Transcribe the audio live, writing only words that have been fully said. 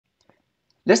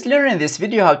Let's learn in this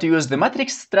video how to use the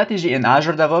matrix strategy in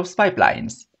Azure DevOps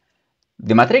pipelines.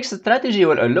 The matrix strategy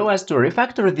will allow us to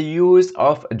refactor the use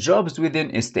of jobs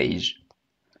within a stage.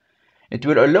 It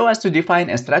will allow us to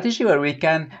define a strategy where we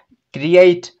can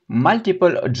create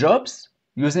multiple jobs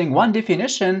using one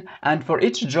definition, and for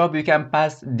each job we can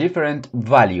pass different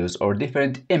values or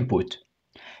different input.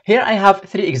 Here I have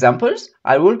 3 examples.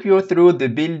 I'll walk you through the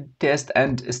build, test,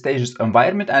 and stages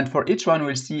environment, and for each one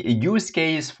we'll see a use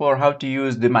case for how to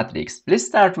use the matrix. Let's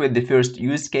start with the first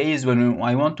use case when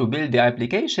I want to build the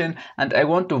application and I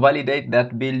want to validate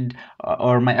that build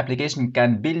or my application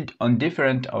can build on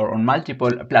different or on multiple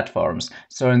platforms.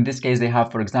 So in this case I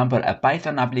have, for example, a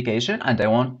Python application and I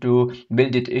want to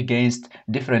build it against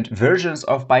different versions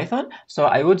of Python. So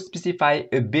I would specify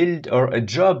a build or a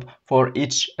job for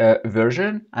each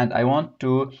version, and I want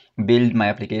to build my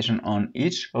application on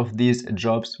each of these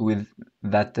jobs with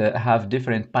that have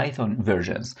different Python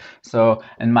versions. So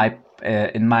in my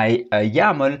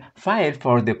YAML file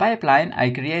for the pipeline,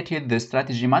 I created the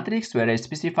strategy matrix where I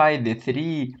specify the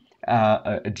 3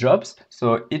 jobs.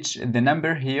 So the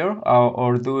number here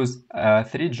or those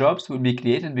 3 jobs will be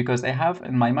created because I have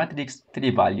in my matrix 3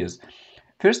 values.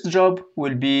 First job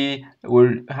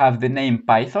will have the name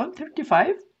Python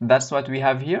 35. That's what we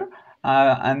have here.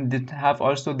 And it have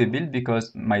also the build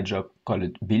because my job call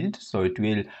it build. So it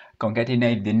will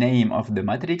concatenate the name of the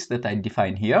matrix that I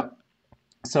define here.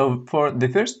 So for the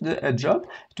first job,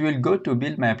 it will go to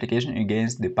build my application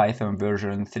against the Python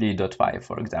version 3.5,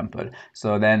 for example.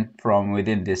 So then from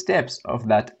within the steps of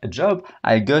that job,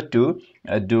 I go to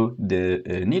do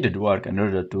the needed work in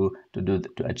order to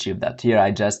achieve that. Here I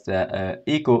just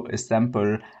echo a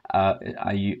sample,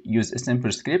 I use a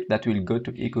simple script that will go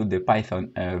to echo the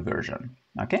Python version,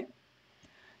 okay?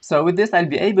 So with this, I'll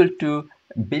be able to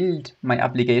build my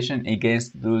application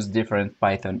against those different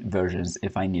Python versions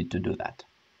if I need to do that.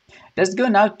 Let's go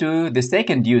now to the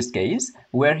second use case,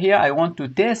 where here I want to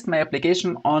test my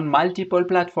application on multiple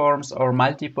platforms or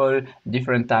multiple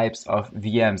different types of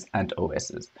VMs and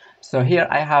OSs. So here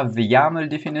I have the YAML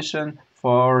definition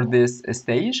for this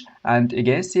stage, and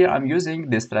against here I'm using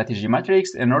the strategy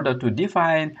matrix in order to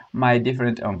define my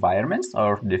different environments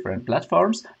or different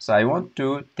platforms. So I want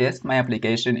to test my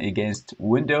application against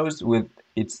Windows with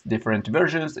its different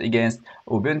versions, against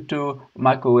Ubuntu,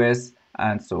 macOS,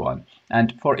 and so on.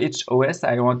 And for each OS,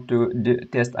 I want to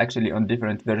test actually on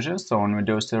different versions. So on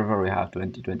Windows Server, we have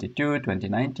 2022,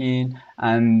 2019,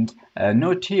 and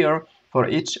note here, for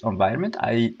each environment,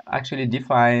 I actually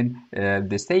define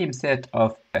the same set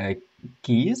of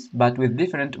keys, but with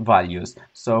different values.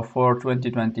 So for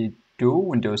 2022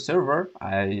 Windows Server,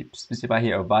 I specify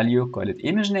here a value, call it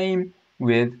image name,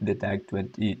 with the tag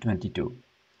 2022.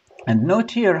 And note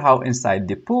here how inside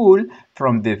the pool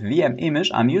from the VM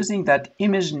image, I'm using that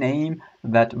image name,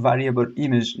 that variable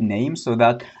image name, so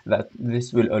that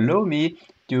this will allow me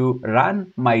to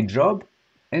run my job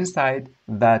inside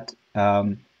that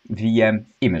VM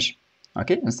image,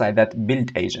 okay, inside that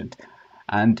build agent.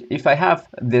 And if I have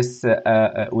this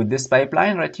with this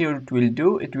pipeline right here,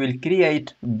 it will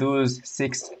create those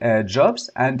 6 jobs,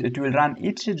 and it will run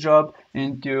each job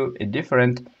into a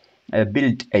different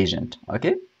build agent,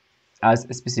 okay, as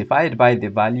specified by the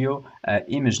value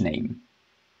image name.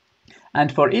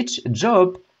 And for each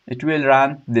job, it will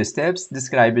run the steps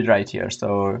described right here.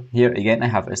 So here again, I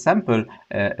have a sample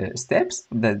steps.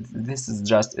 That this is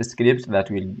just a script that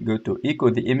will go to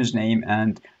echo the image name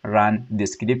and run the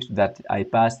script that I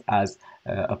passed as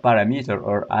a parameter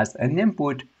or as an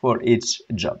input for each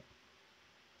job.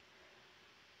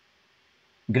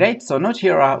 Great. So note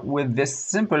here with this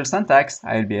simple syntax,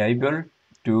 I'll be able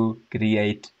to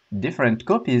create different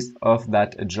copies of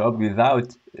that job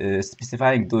without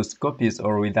specifying those copies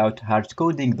or without hard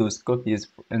coding those copies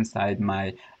inside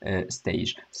my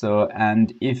stage. So,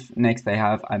 and if next I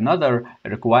have another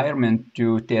requirement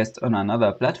to test on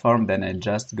another platform, then I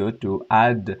just go to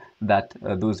add that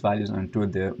those values onto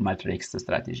the matrix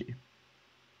strategy.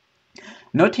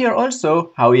 Note here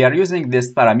also how we are using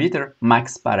this parameter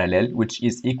max parallel, which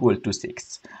is equal to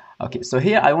 6. Okay, so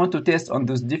here I want to test on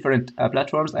those different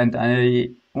platforms, and I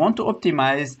want to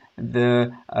optimize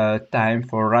the time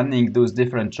for running those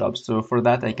different jobs. So for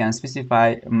that, I can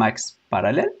specify max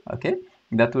parallel, okay?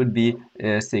 That would be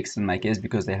 6 in my case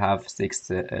because I have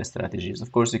 6 strategies.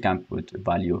 Of course, you can put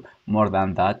value more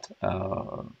than that.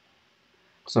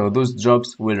 So those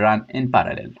jobs will run in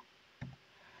parallel.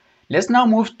 Let's now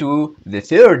move to the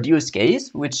third use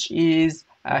case, which is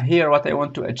here what I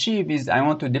want to achieve is I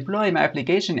want to deploy my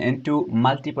application into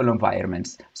multiple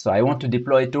environments. So I want to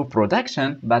deploy to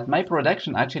production, but my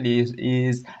production actually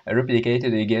is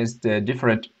replicated against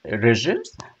different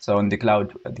regions. So on the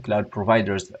cloud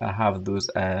providers have those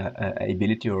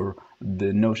ability or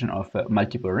the notion of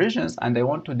multiple regions, and I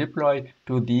want to deploy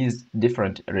to these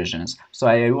different regions. So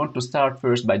I want to start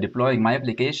first by deploying my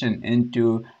application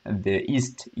into the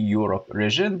East Europe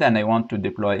region, then I want to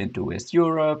deploy into West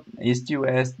Europe, East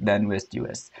US, then West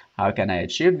US. How can I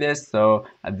achieve this? So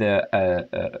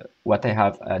what I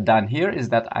have done here is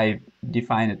that I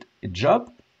defined a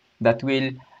job that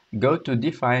will go to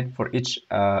define for each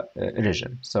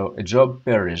region. So a job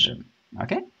per region.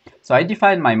 Okay. So I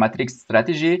define my matrix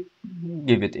strategy,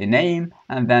 give it a name,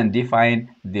 and then define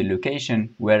the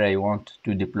location where I want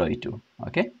to deploy to.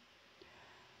 Okay.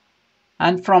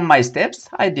 And from my steps,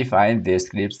 I define the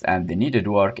scripts and the needed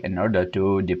work in order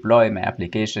to deploy my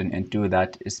application into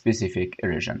that specific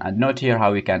region. And note here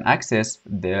how we can access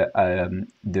the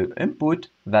input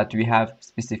that we have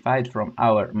specified from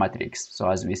our matrix. So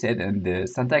as we said in the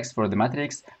syntax for the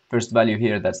matrix, first value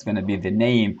here, that's going to be the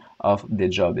name of the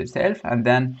job itself. And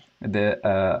then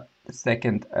the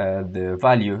second, the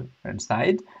value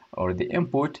inside or the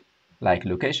input like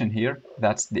location here,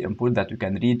 that's the input that you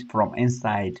can read from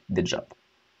inside the job.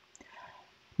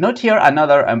 Note here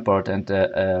another important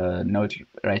note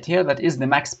right here, that is the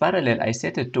max parallel. I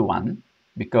set it to 1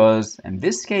 because in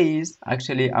this case,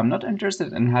 actually, I'm not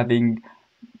interested in having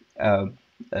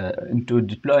into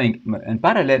deploying in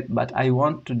parallel, but I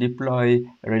want to deploy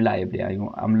reliably.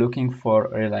 I'm looking for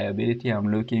reliability.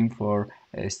 I'm looking for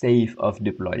a safe of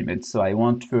deployment. So I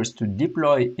want first to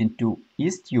deploy into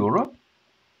East Europe,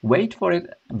 wait for it,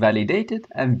 validate it,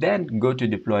 and then go to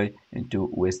deploy into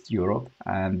West Europe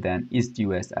and then East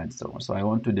US and so on. So I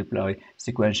want to deploy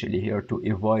sequentially here to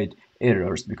avoid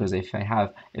errors, because if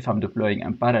I'm deploying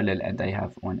in parallel and I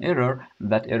have one error,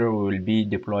 that error will be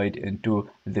deployed into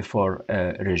the 4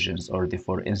 regions or the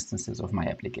 4 instances of my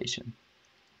application.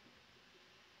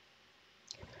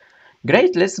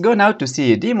 Great, let's go now to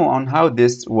see a demo on how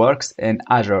this works in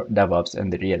Azure DevOps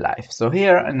in the real life. So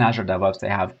here in Azure DevOps, I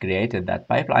have created that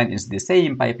pipeline. It's the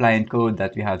same pipeline code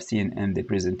that we have seen in the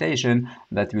presentation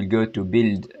that will go to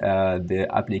build the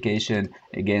application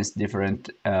against different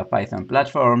Python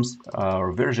platforms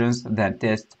or versions, then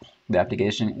test the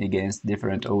application against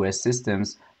different OS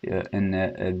systems in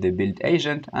the build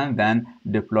agent, and then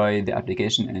deploy the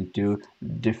application into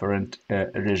different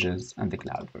regions in the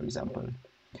cloud, for example.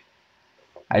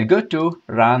 I'll go to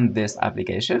run this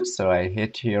application. So I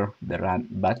hit here the run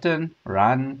button,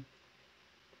 run.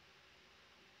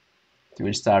 It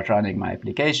will start running my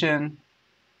application.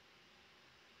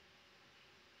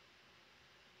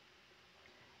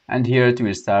 And here it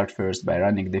will start first by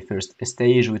running the first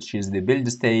stage, which is the build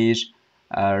stage,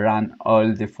 run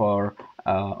all the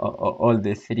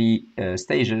 3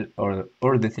 stages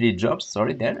or the 3 jobs,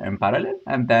 sorry, there in parallel.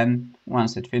 And then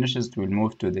once it finishes, it will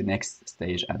move to the next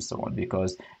stage and so on,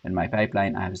 because in my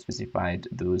pipeline, I have specified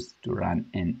those to run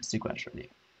in sequentially.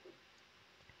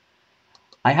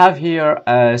 I have here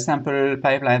a sample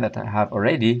pipeline that I have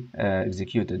already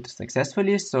executed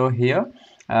successfully. So here,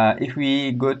 if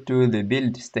we go to the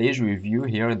build stage, we view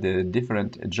here the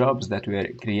different jobs that were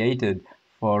created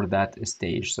for that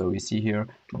stage. So we see here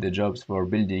the jobs for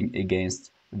building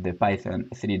against the Python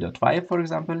 3.5, for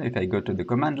example. If I go to the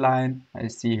command line, I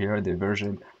see here the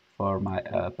version for my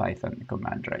Python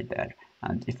command right there.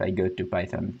 And if I go to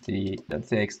Python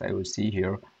 3.6, I will see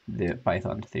here the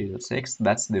Python 3.6.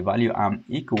 That's the value I'm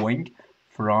echoing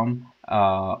from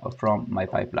my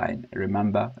pipeline.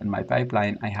 Remember, in my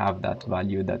pipeline, I have that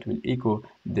value that will echo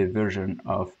the version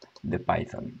of the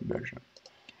Python version.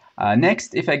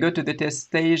 Next, if I go to the test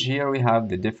stage, here we have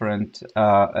the different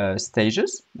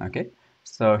stages. Okay,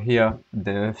 so here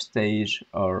the stage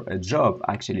or a job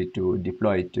actually to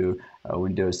deploy to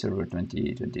Windows Server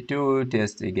 2022,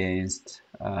 test against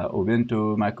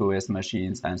Ubuntu, macOS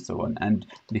machines, and so on. And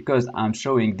because I'm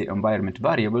showing the environment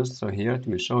variables, so here it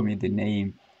will show me the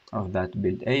name of that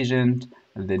build agent,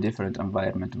 the different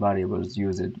environment variables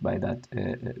used by that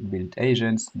build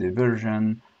agents, the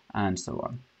version, and so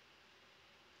on.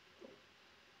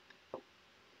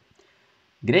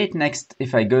 Great. Next,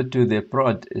 if I go to the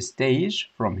prod stage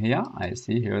from here, I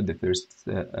see here the first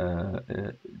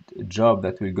job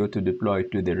that will go to deploy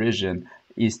to the region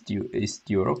East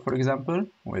Europe, for example,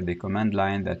 with the command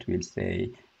line that will say,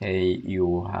 hey,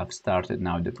 you have started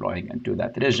now deploying into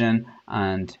that region.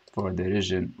 And for the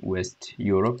region West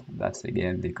Europe, that's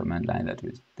again the command line that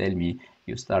will tell me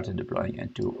you started deploying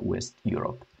into West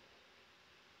Europe.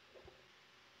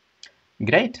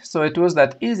 Great. So it was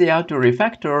that easy how to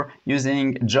refactor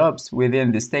using jobs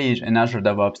within the stage in Azure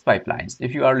DevOps pipelines.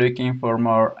 If you are looking for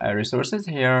more resources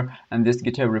here in this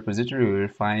GitHub repository, you will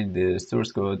find the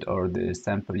source code or the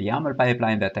sample YAML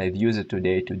pipeline that I've used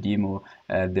today to demo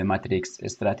the matrix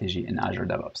strategy in Azure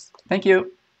DevOps. Thank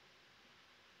you.